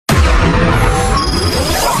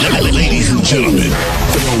gentlemen,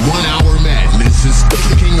 your 1 hour madness is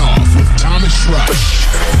kicking off with Thomas Rush.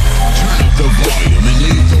 Turn up the volume and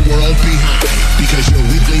leave the world behind, because your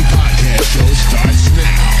weekly podcast show starts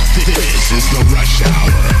now. This is the Rush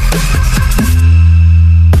Hour.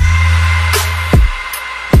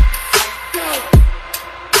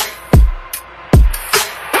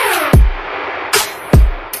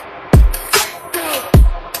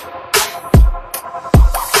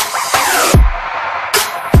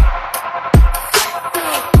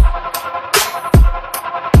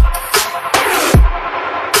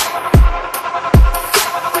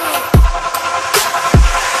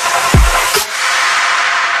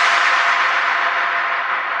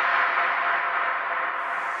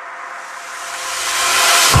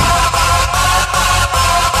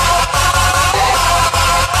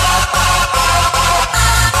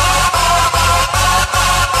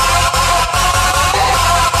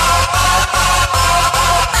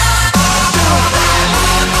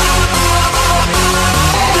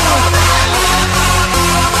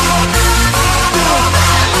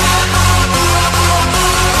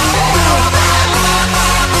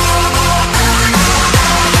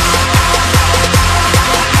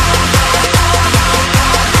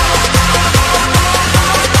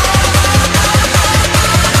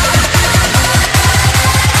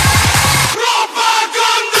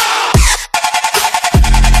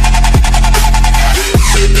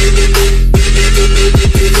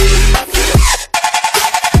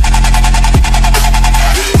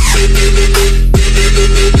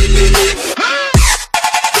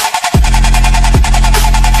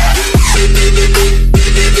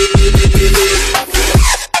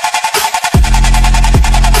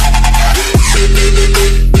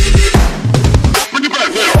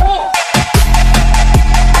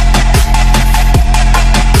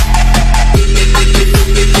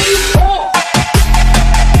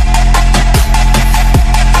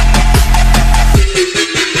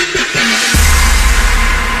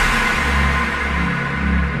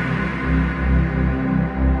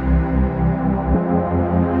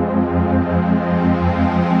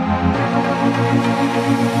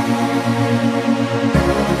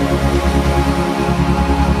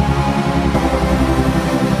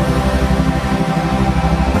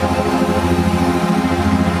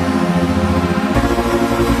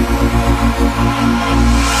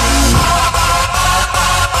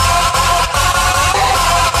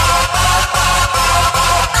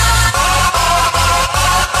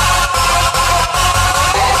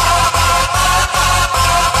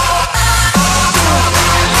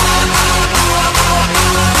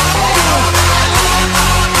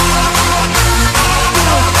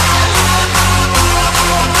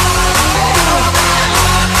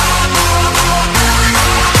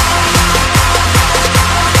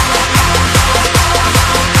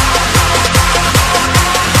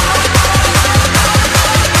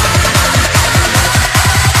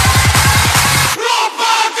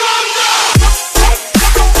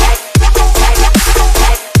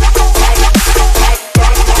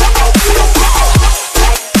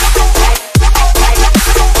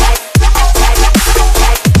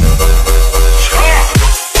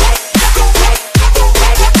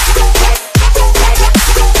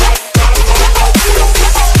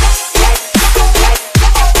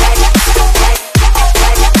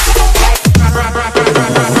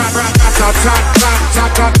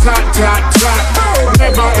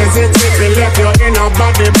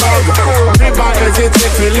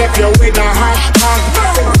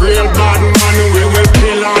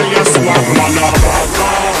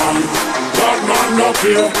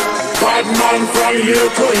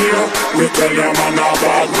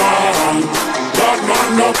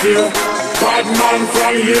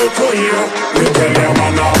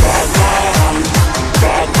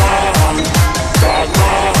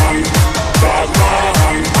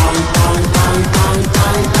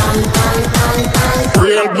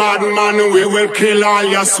 Kill all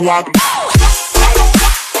your swag.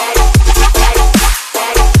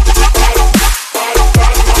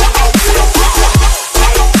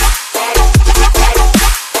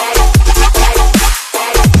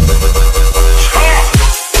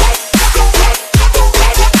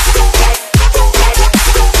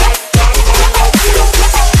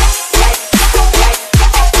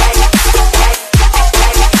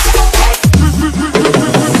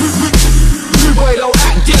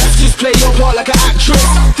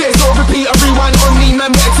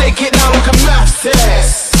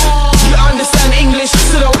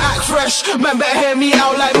 Man better hear me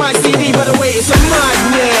out like my CD, by the way, it's a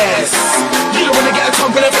madness. You don't wanna get a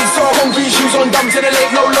tongue for the face, so hungry, shoes on, dumb to the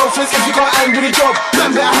lake, no loafers. If you can't hang with a job, man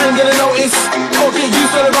man better hang in the notice. Or get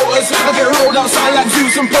used to the rotors. I get rolled outside like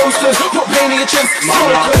zoos and posters. Put pain in your chest,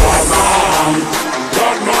 bad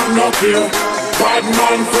man up here. Bad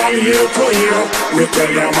man from here to here. We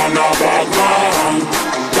tell them I'm a bad man.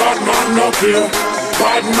 Bad man up here.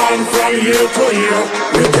 Bad man from here to here.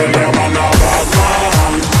 We tell them I'm a bad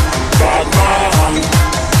man. Bad man.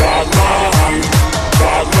 Bad man.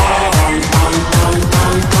 Bad man.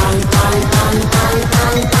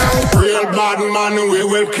 Real bad man, we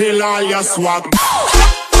will kill all your swag.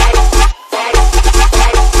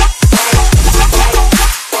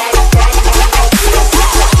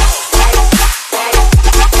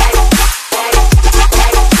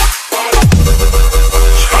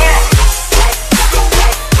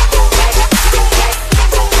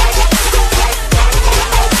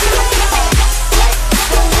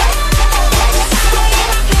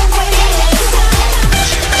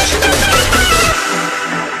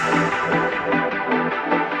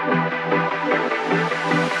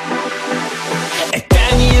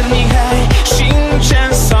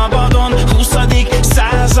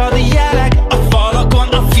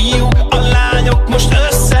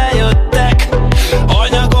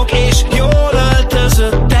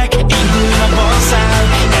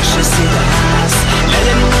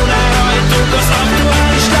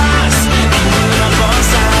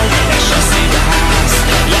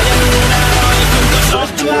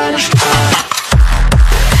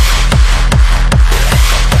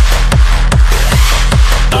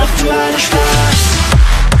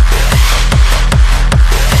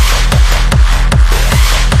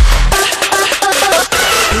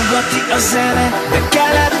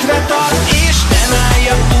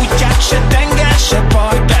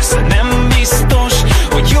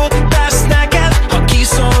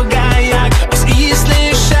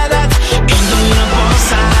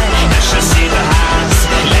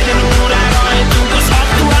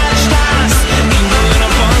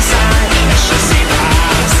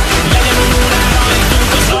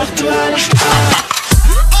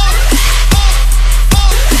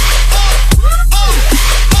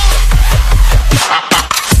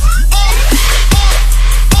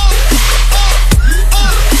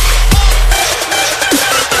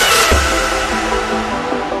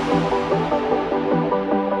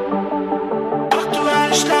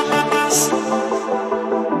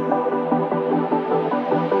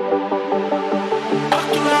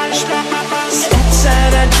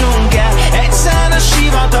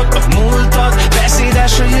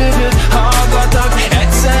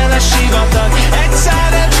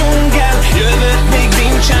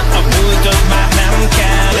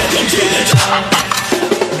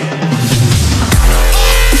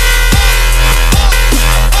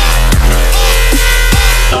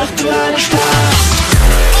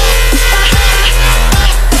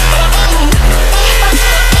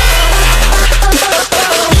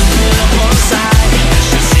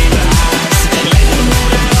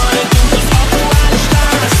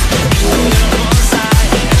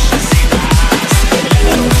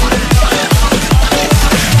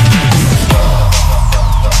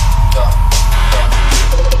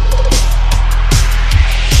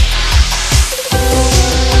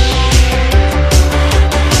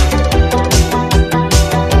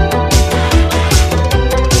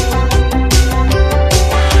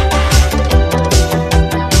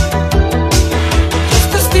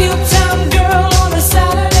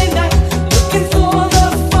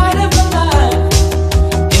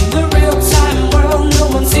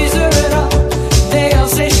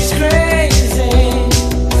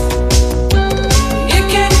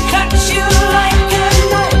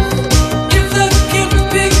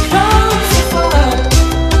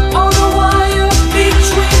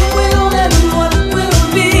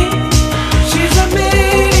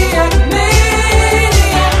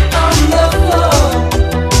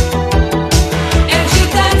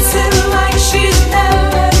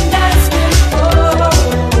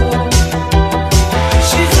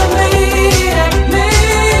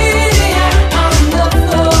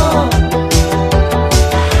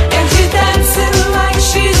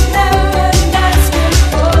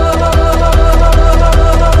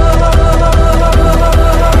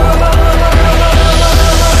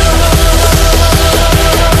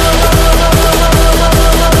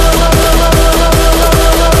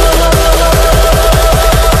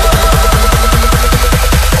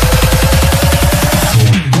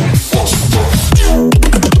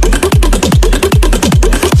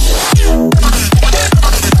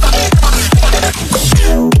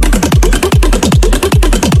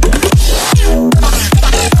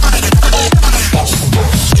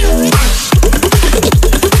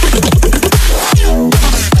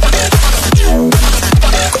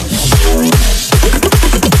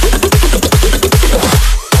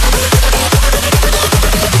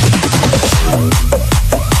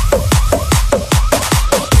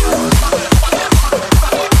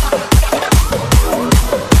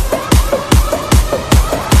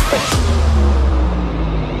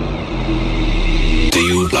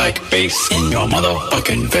 like bass in your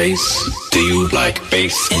motherfucking face? Do you like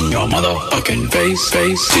bass in your motherfucking face?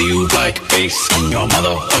 Do you like bass in your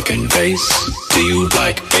motherfucking face? Do you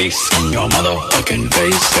like bass in your motherfucking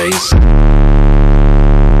face?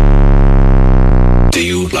 Do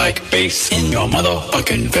you like bass in your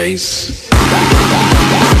motherfucking face?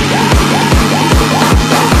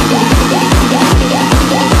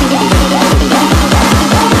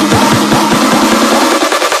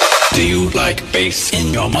 Do you like bass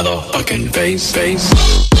in your motherfucking face?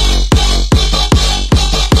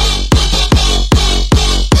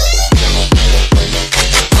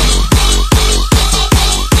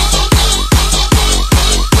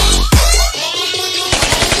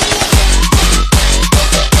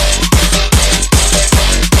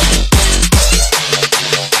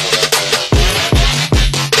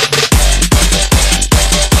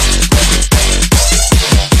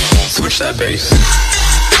 Switch that bass.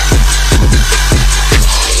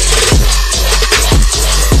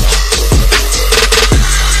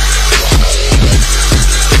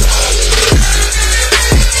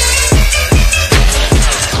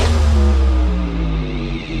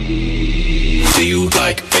 Do you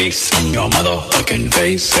like bass in your motherfucking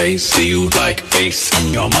face? Do you like bass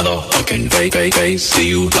in your motherfucking face? Do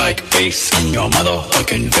you like bass in your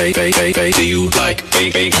motherfucking face?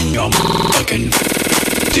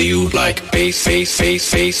 Do you like bass in your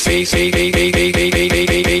motherfucking face? Do you like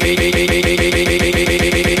bass?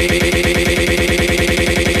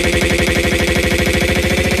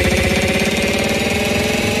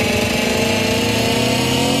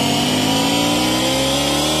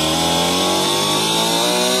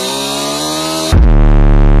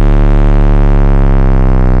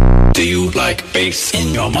 Do you like bass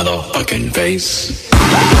in your motherfucking face?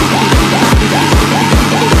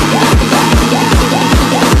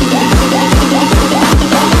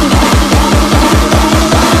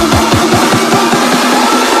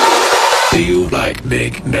 Do you like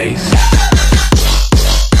big bass?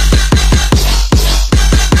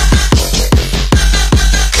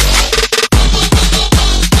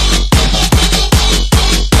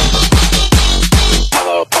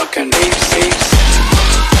 Motherfucking bass.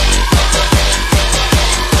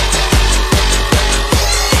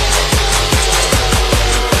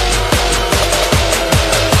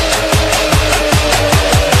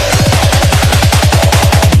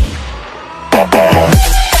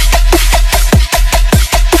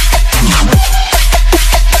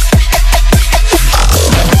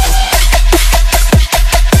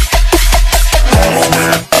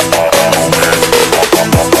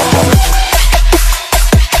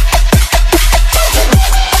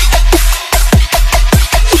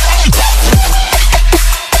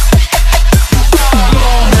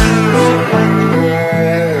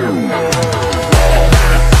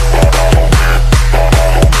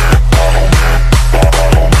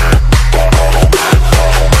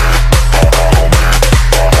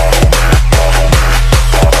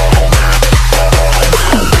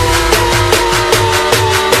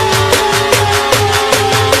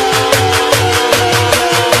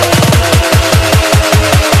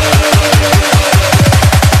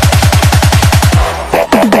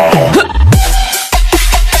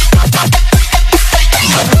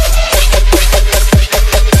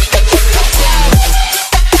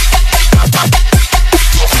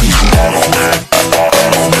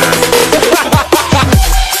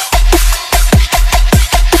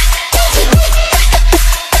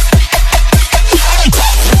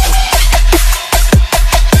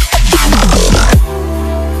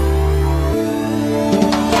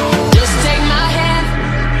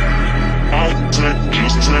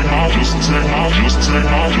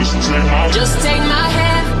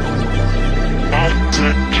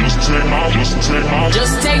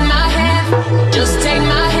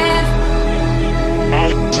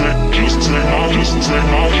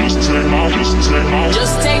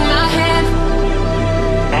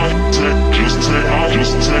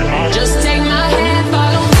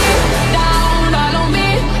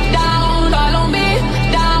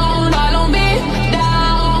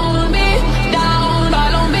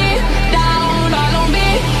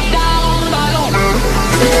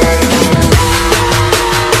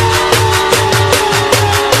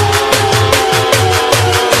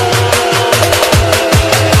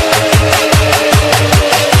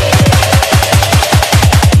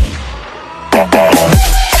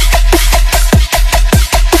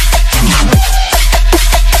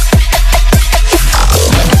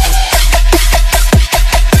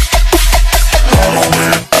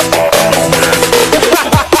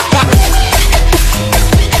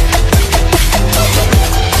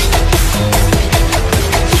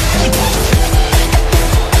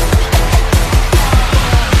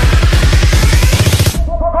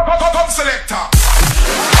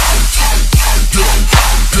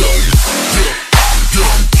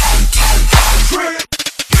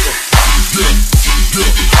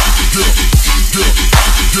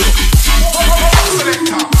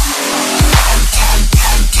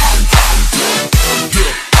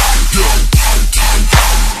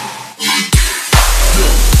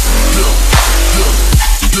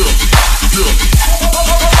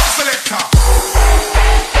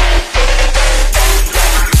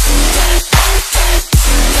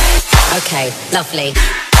 Okay, lovely.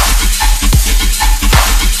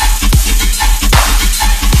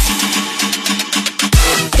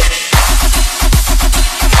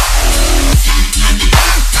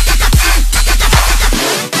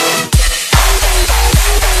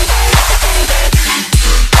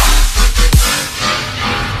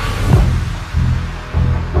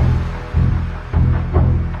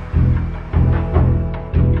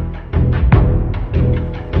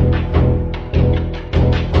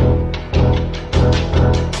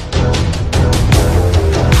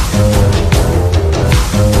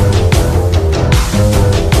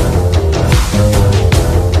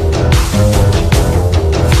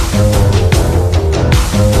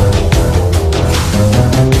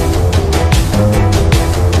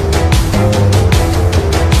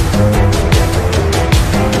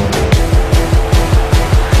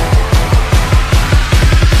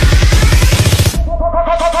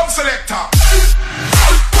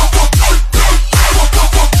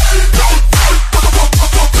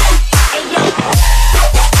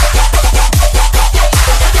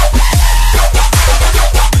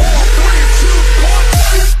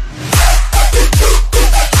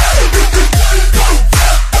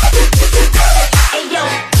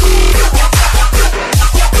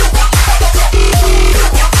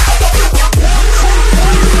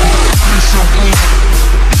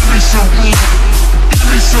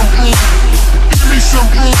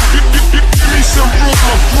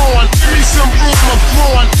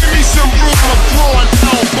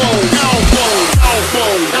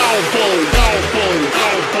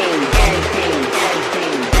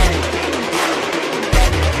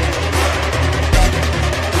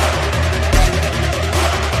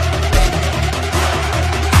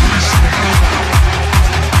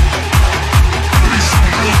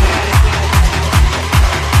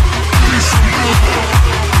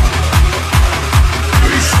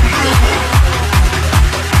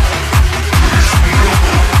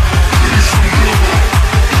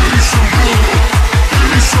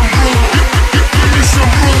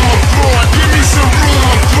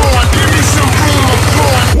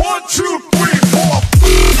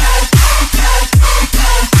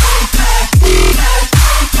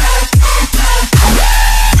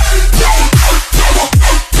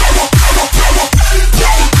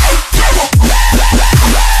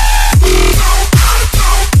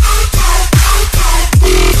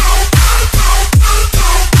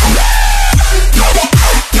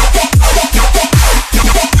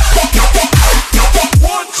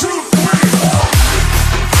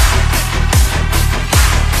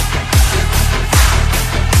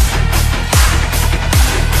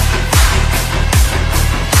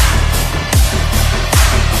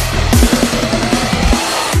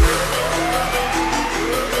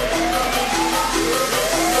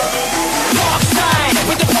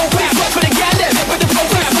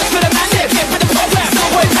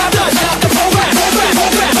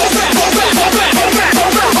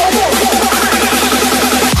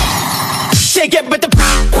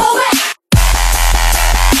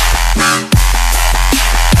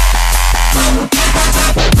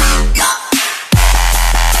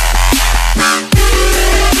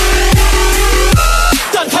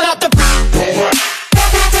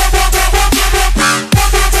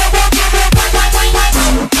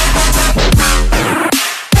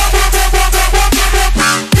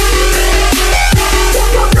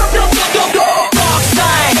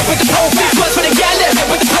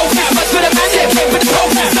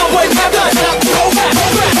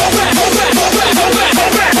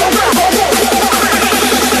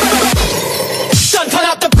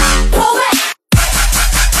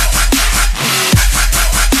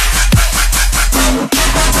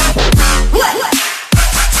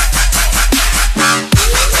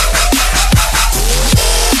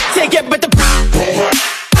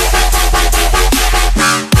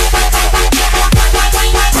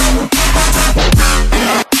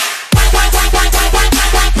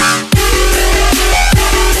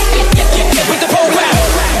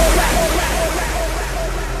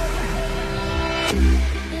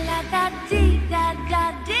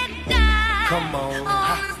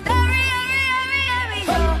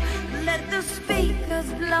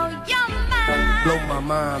 blow my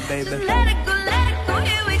mind, baby. Just let it go,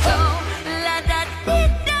 here we go. La da dee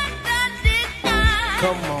da da dee da.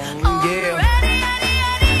 Come on, yeah. Ready, ready,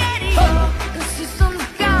 ready, ready. Cause you some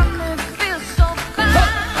got me feel so fine.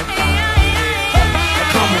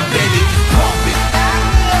 Come on, baby, pump it,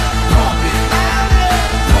 pump it,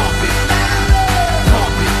 pump it,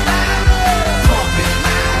 pump it, pump it,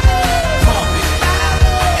 pump it.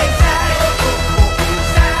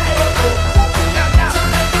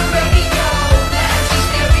 Turn up the radio, let's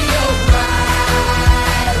stereo right.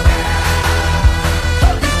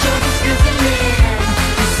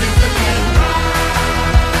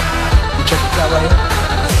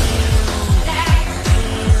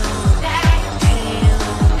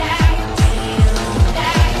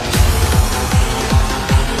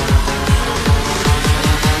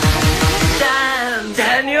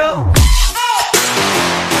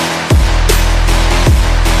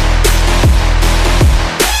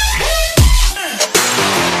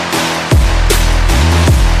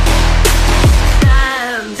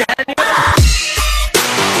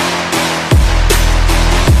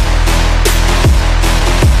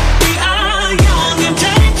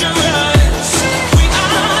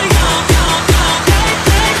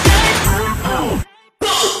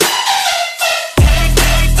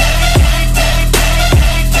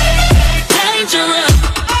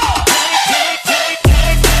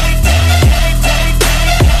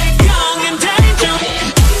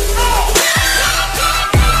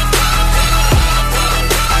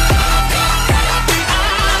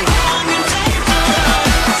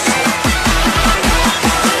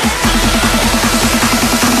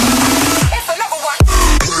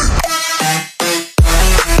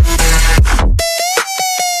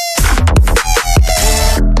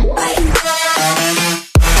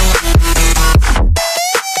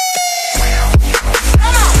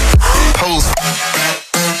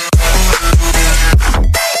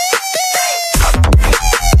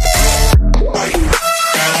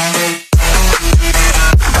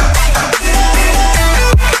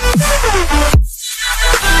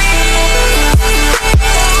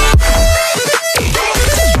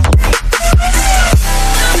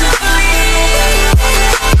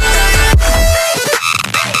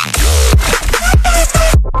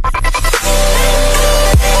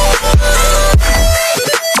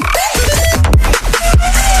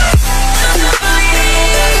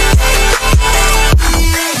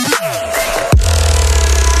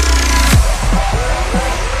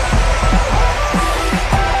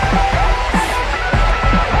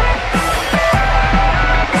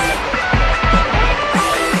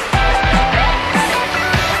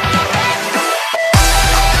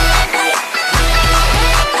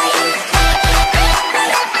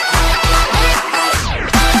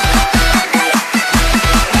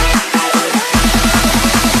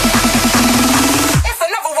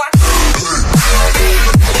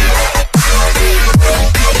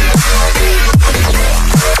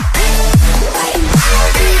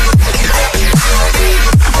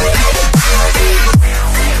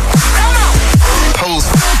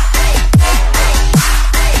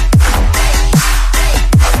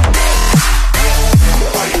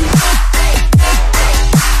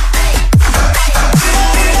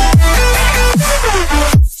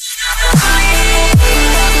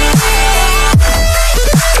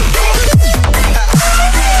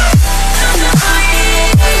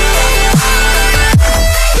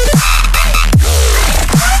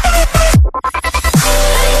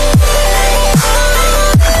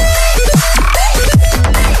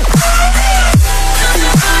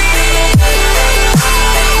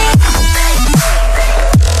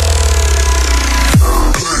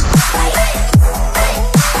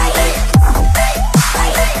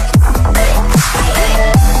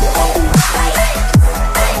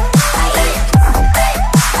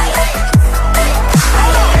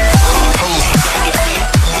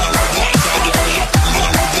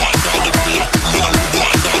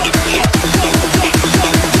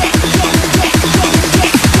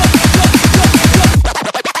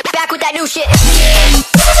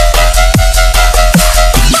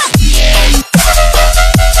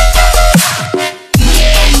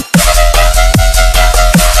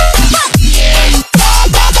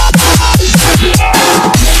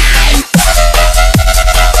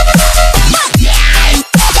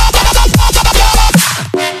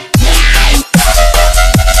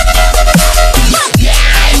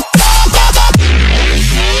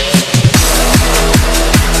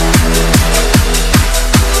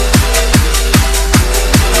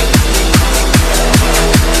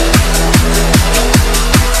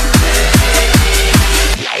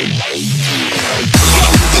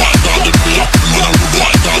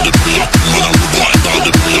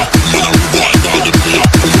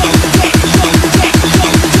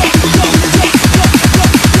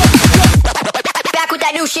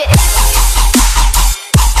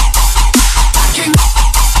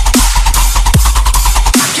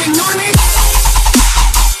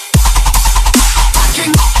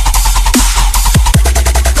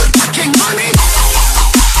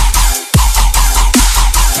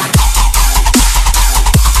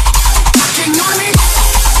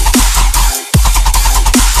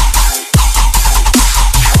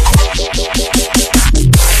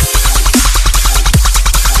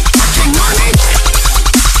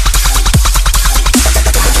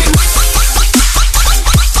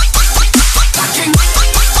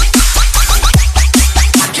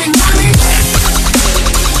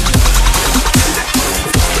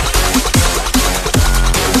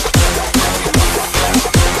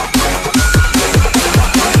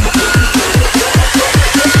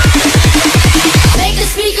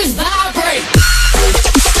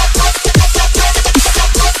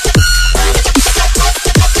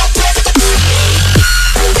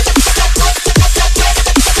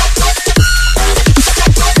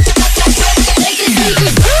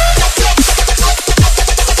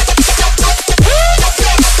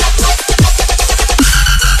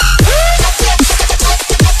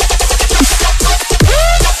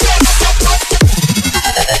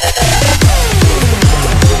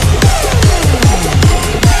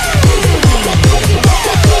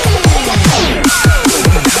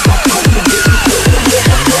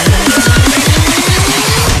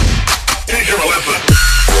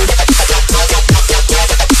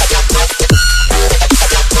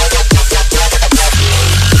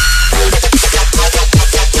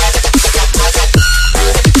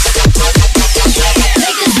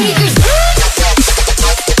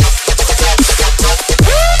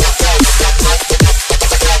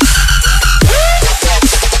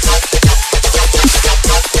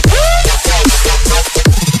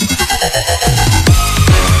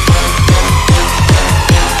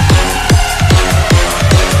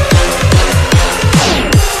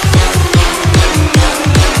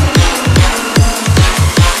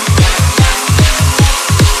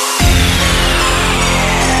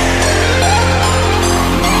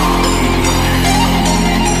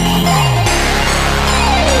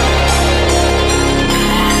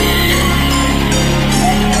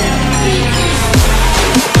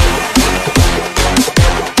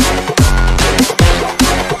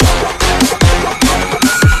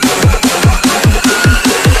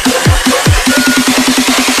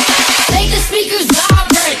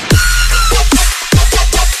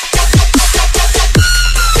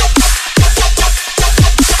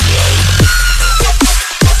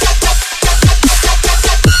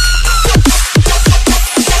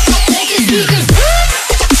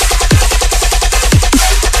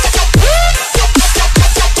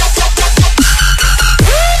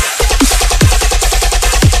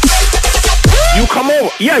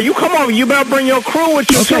 Yeah, you come over. You better bring your crew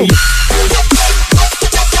with you too.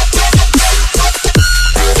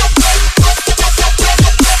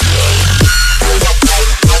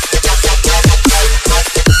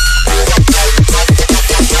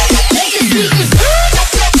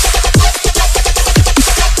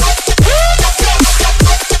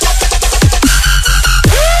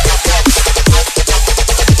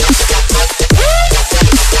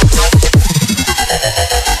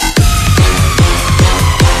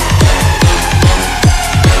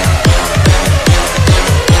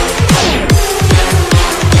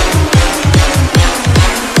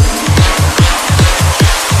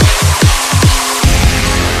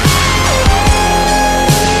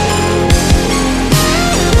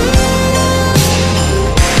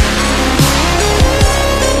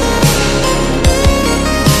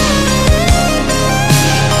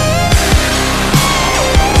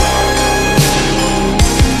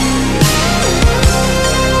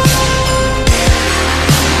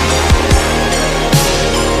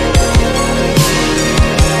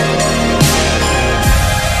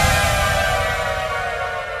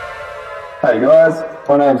 Hey guys,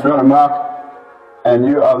 my name's Ron and Mark, and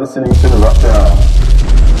you are listening to The Rock Hour.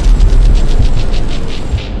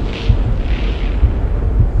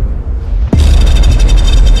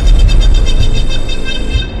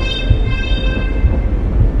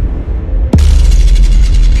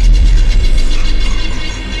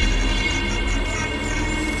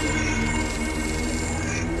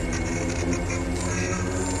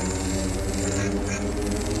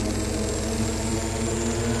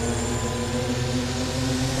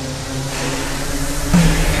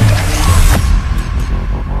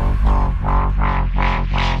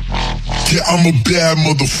 Yeah, I'm a bad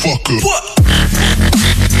motherfucker. What?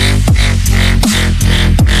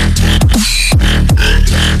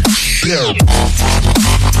 Bad.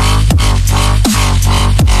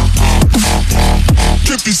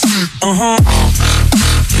 50 Cent.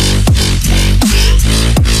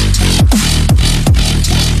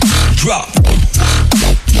 Drop.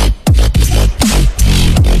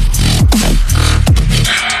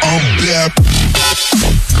 I'm bad.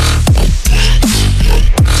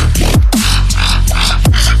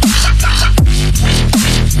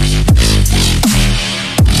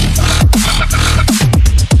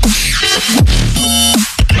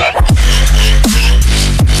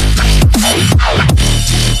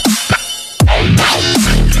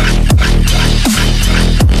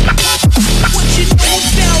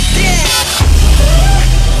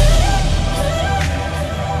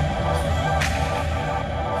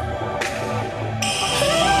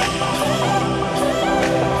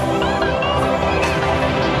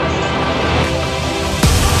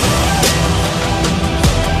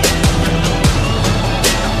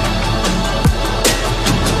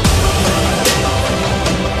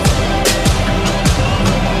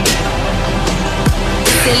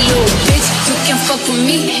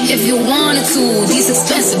 If you wanted to, these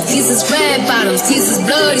expensive, these is red bottoms, these is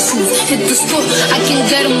bloody shoes. Hit the store, I can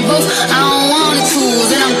get them both, I don't wanna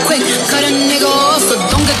choose. And I'm quick, cut a nigga off, so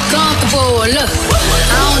don't get comfortable. Look,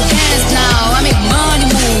 I don't dance now, I make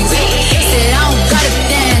money move. Said I don't gotta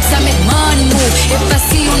dance, I make money move. If I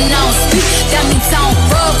see you now speak, that means I don't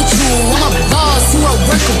fuck with you. I'm a boss, you a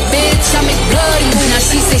worker, bitch, I make bloody move. Now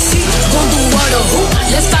she say she gon' do what or who?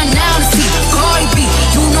 Let's find out and see. Cardi B,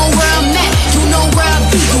 you know where I'm at, you know where I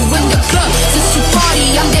be. You in the club, since you party,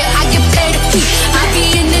 I'm there, I get paid a fee. I be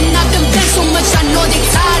in and out them bands so much, I know they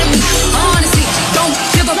tired of me. Honestly, don't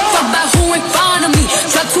give a fuck about who in front of me.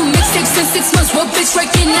 Drop 2 mixtapes in 6 months, what bitch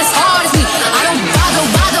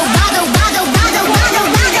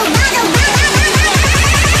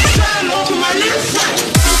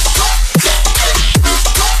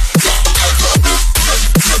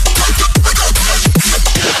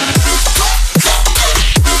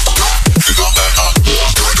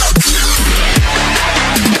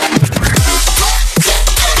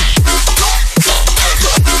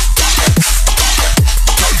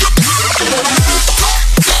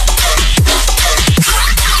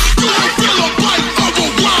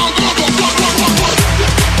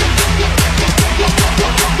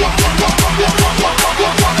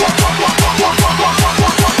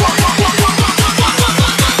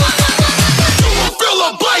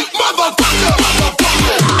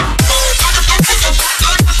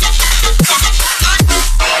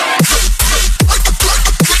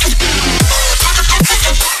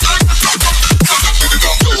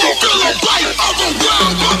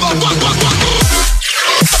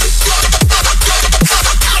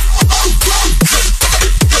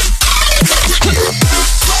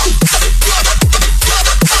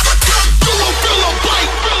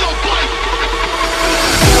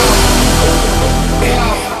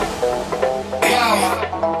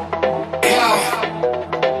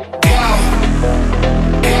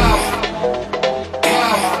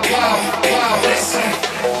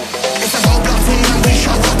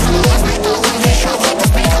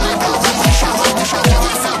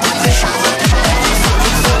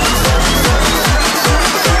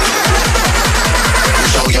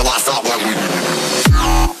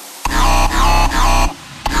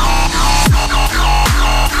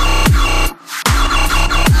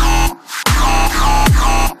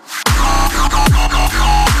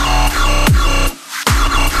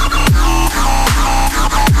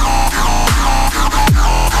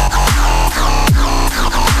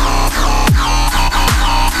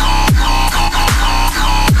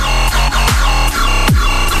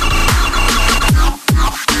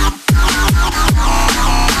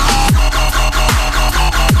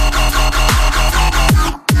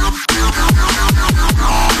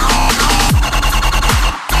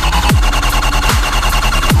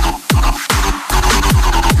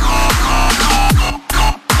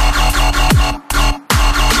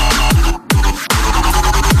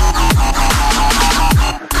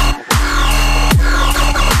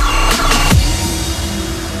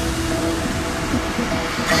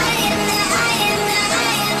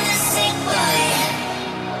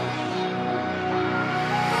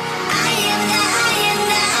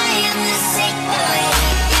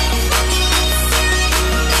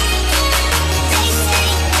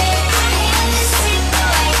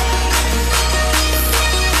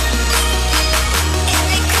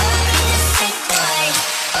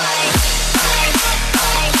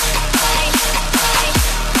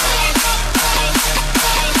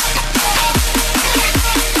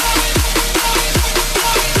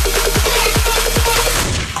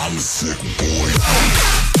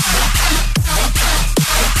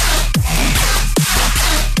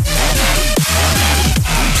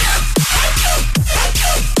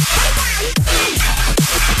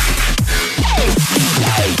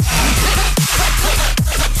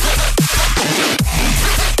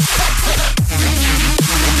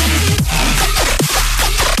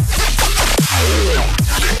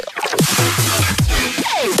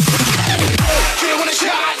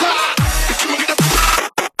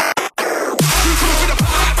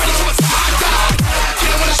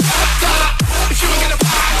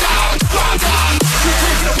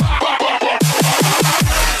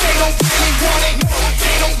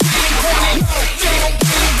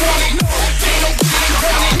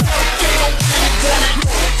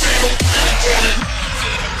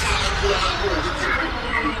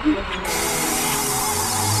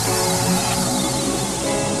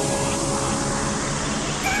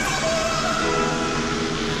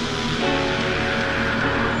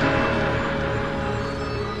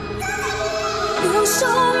You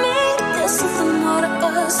show me there's something more to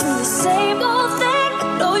us than the same old thing,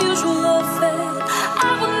 no usual affair.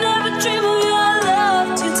 I would never dream of your love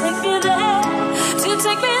to take me there, to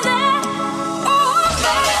take me there. Oh,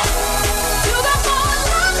 baby, you got more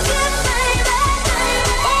love than baby.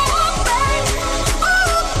 Oh, baby,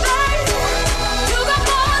 oh, baby, you got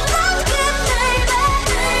more love than baby.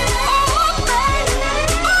 Oh, baby,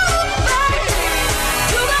 oh, baby,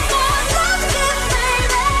 you got more love than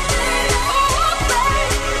baby. Oh,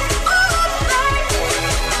 baby, oh, baby,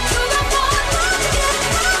 you got more love than.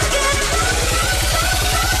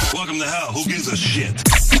 Welcome to hell. Who gives a shit?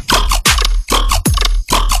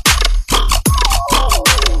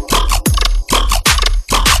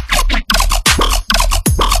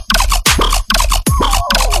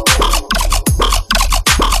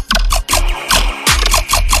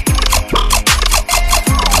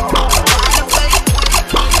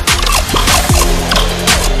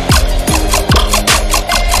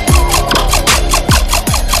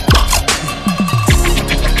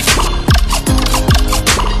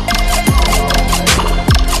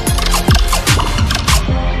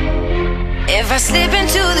 If I slip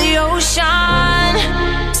into the ocean,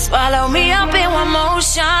 swallow me up in one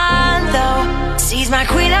motion, though. Seize my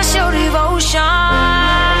queen, I show devotion.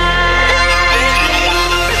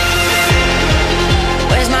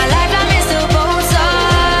 Where's my lifeline, Mr. Bosun?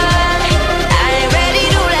 I ain't ready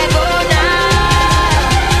to let go now.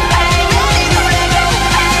 I ain't ready to let go.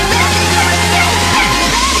 I ain't ready to let go. I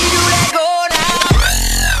ain't ready to let go now.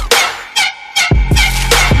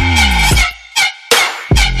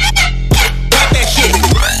 Drop that shit.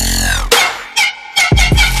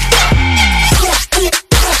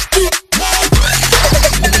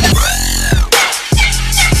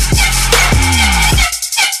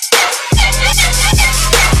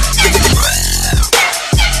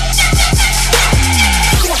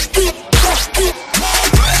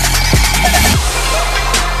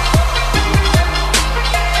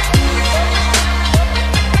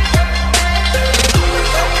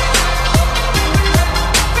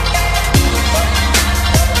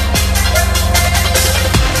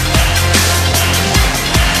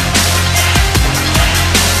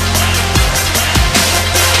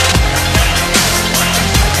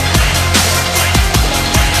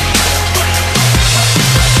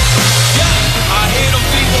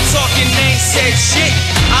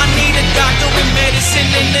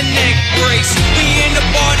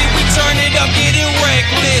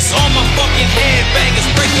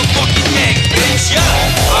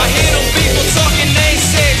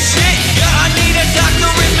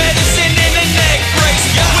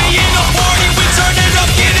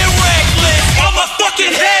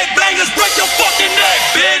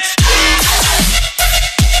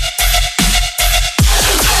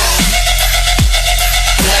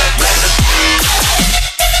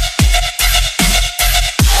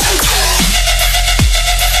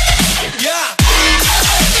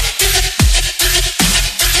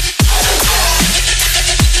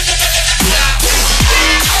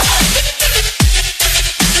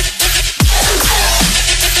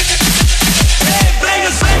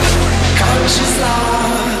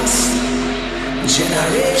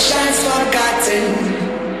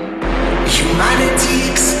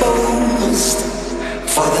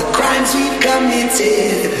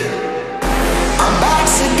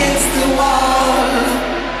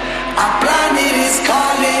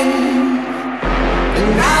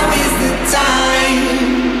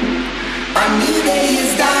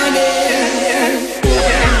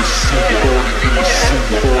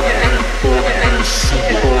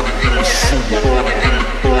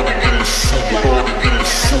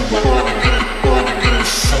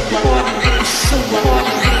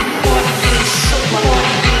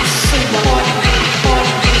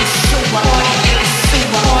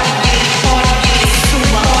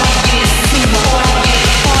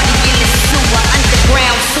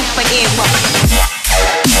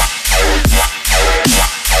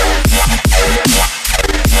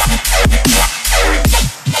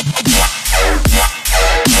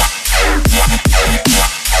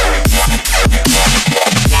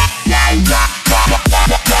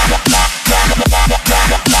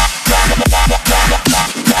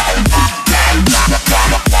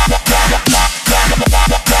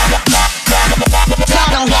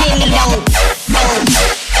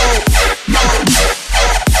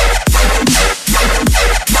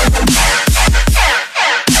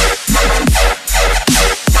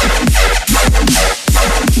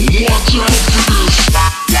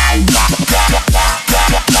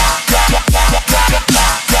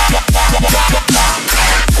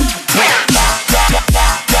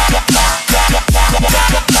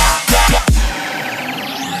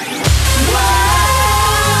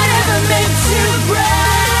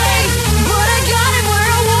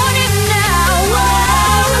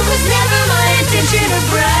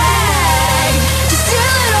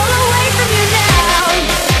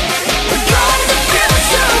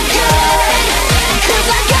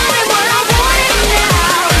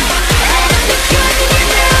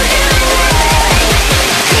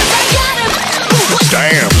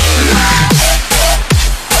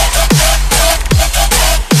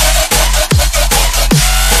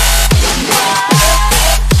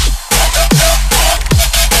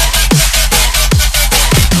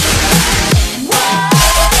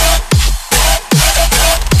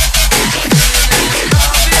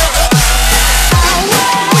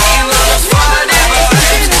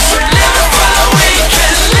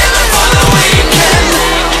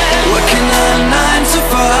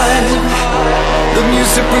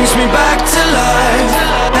 music brings me back to life.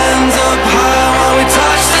 Hands up high while we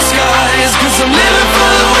touch the skies. 'Cause I'm living for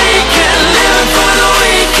the weekend, living for the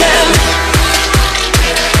weekend.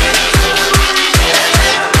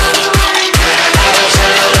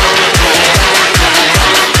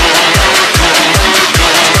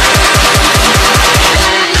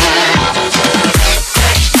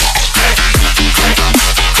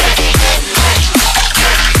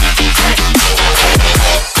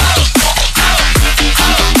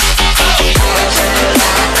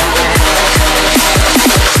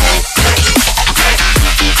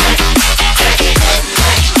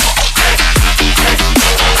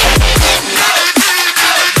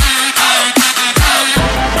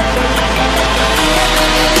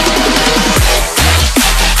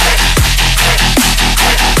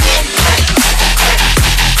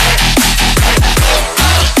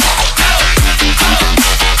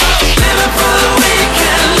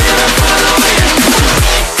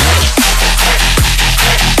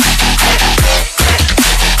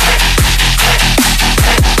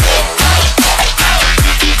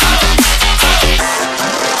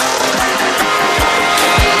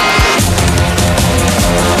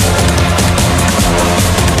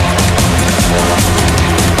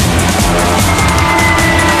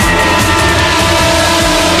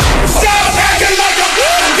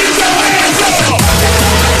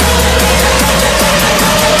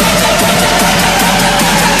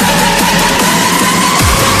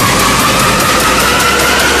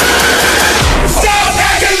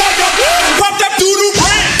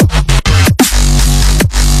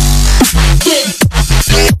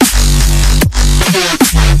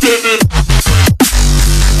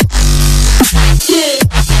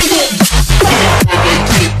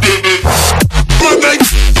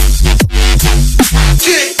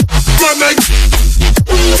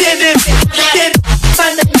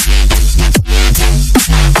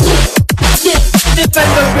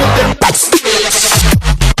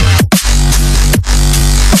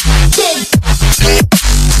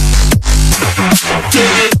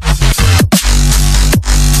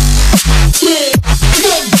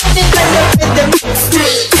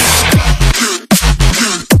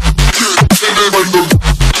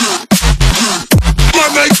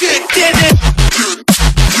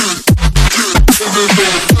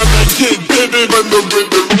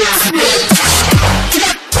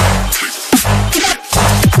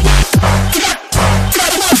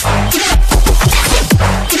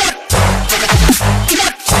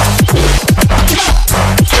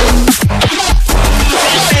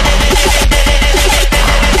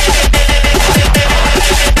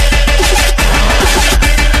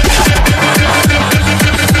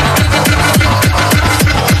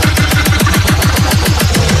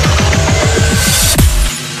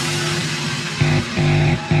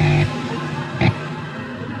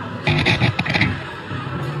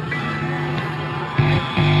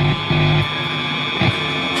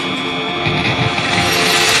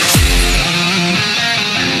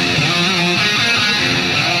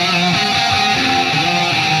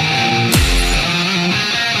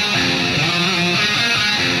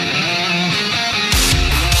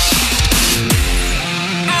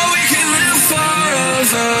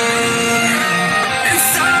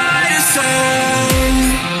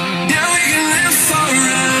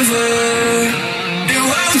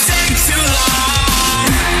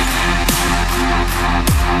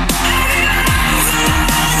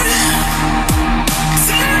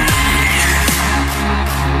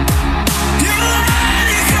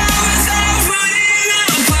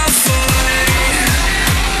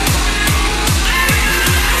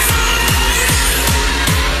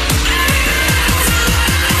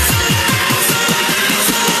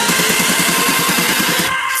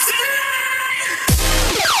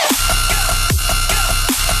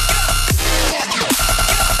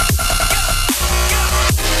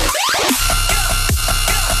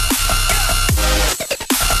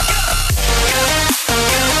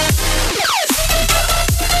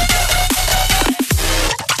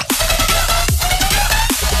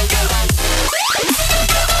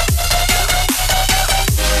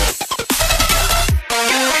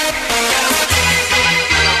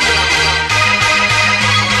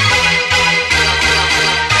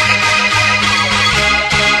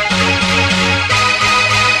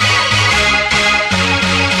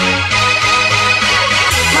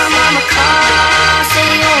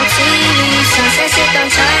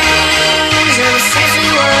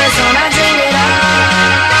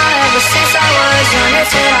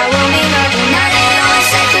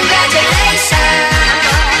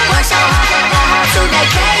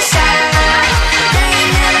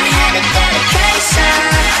 Dedication.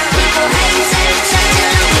 People hate to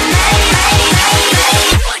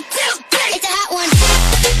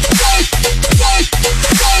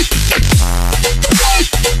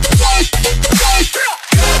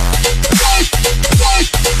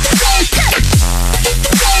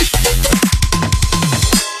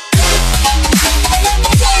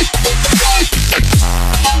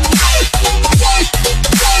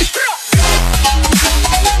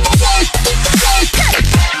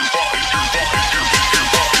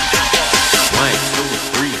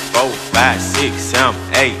got 6, 7,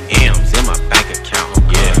 8 M's in my bank account.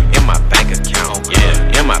 Yeah, in my bank account.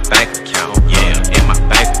 Yeah, in my bank account. Yeah, in my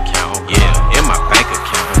bank account. Yeah, in my bank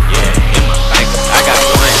account. Yeah, in my bank. I got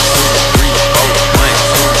 1, 2, 3, 4. 1,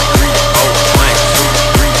 2, 3, 4. 1, 2,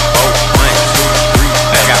 3, 4. 1, 2, 3.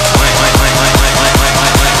 I got 1.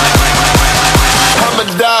 I'ma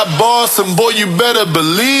die boss, and boy, you better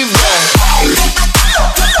believe that.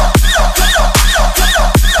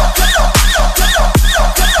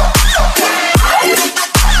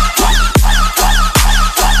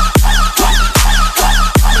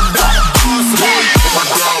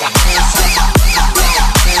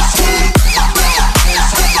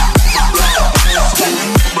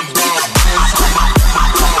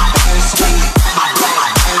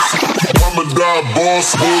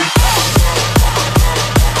 Boss boy.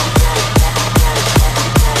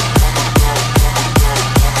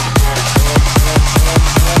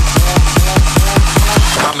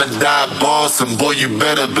 I'ma die boss, and boy, you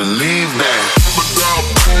better believe that. I'ma die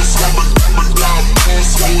boss, I'ma die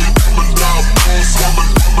boss, boy. I'ma die boss,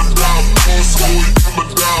 I'ma die boss, boy. I'ma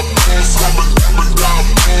die boss, I'ma die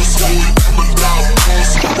boss, boy. I'ma die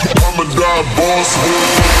boss, I'ma die boss, boy.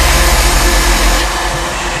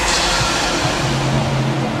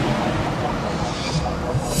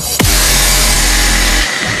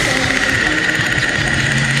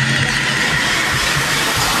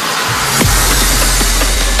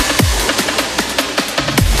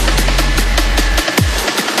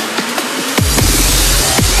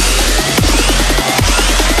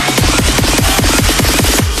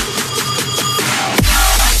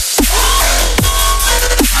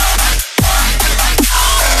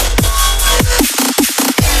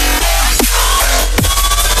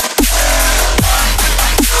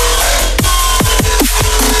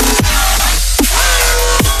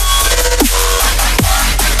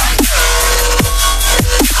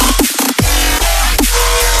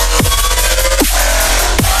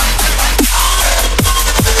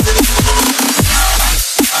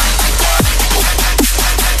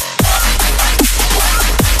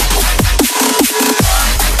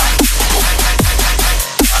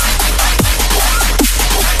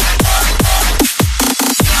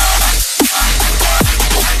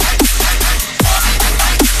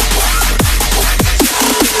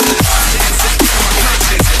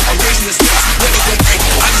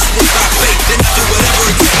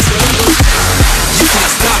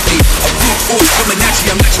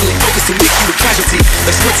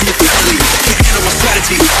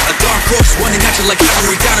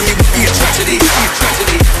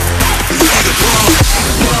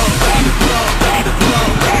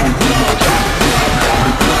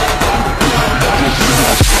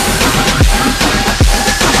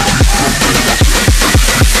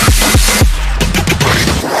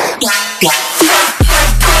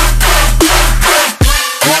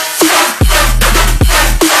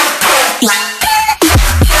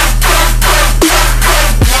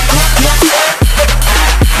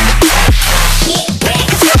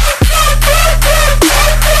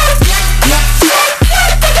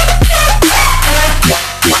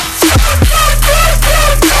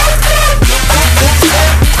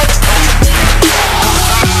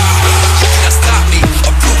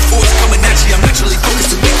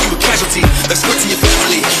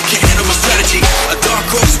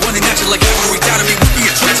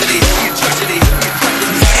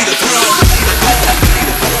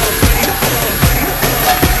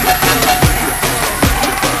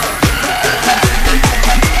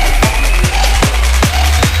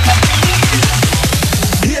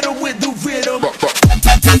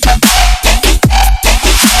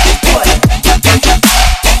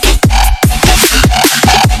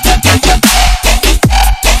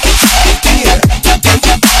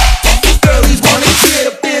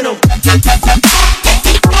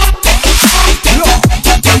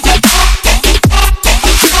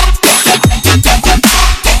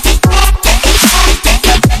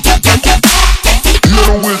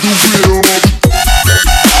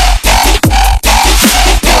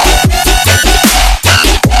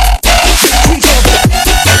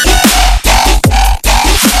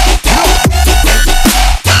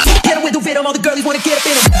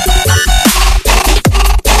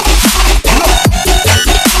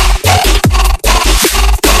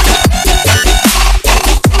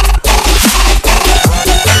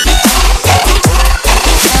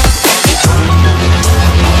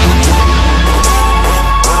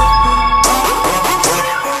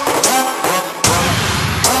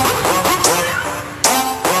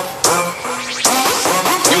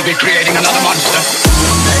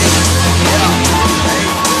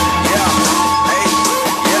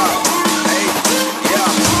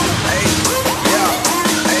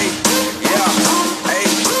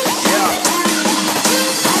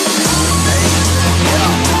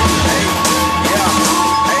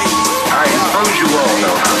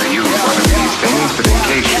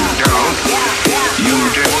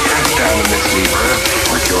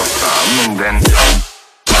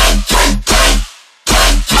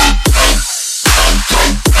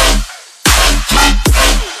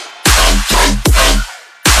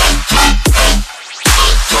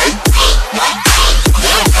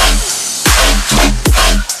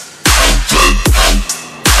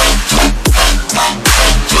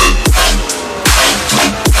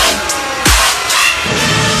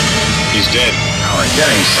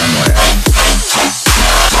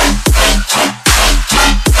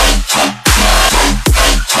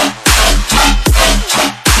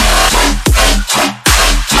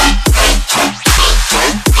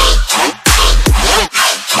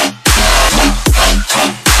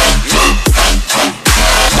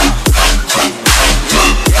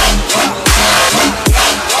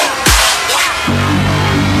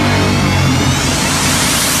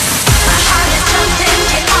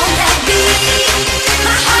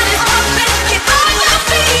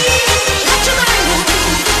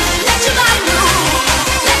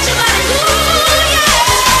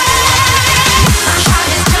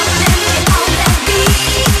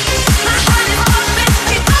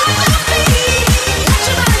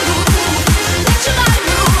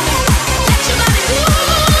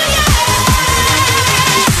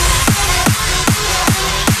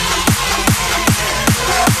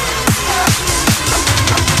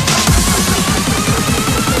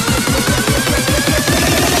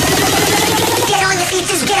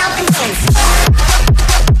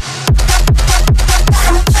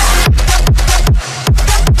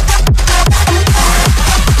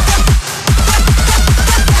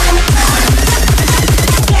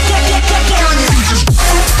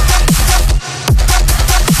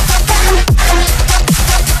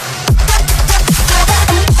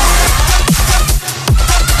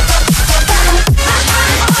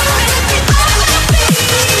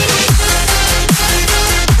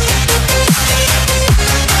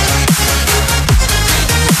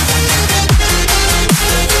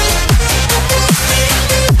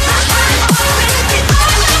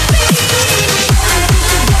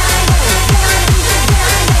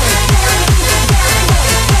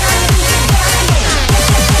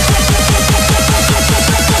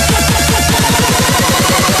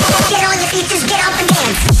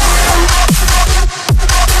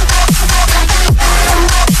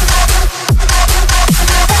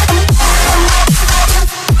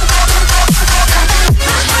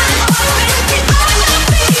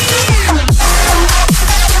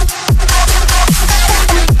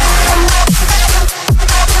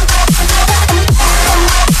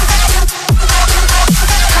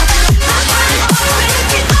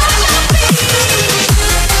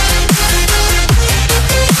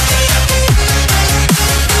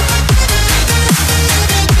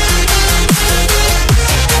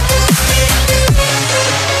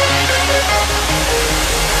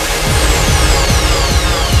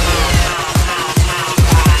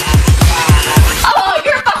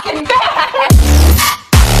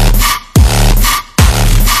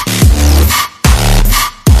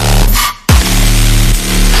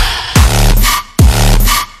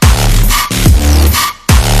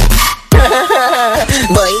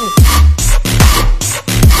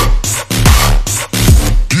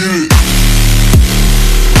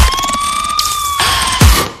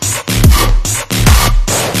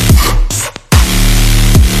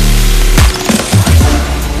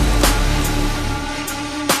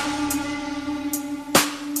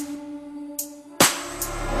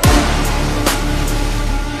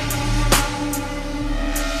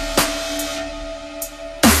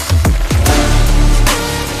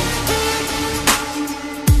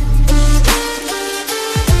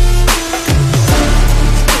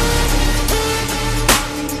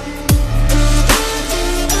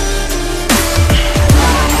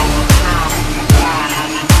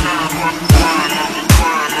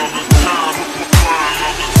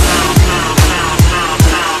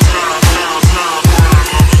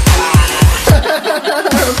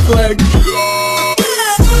 Netflix.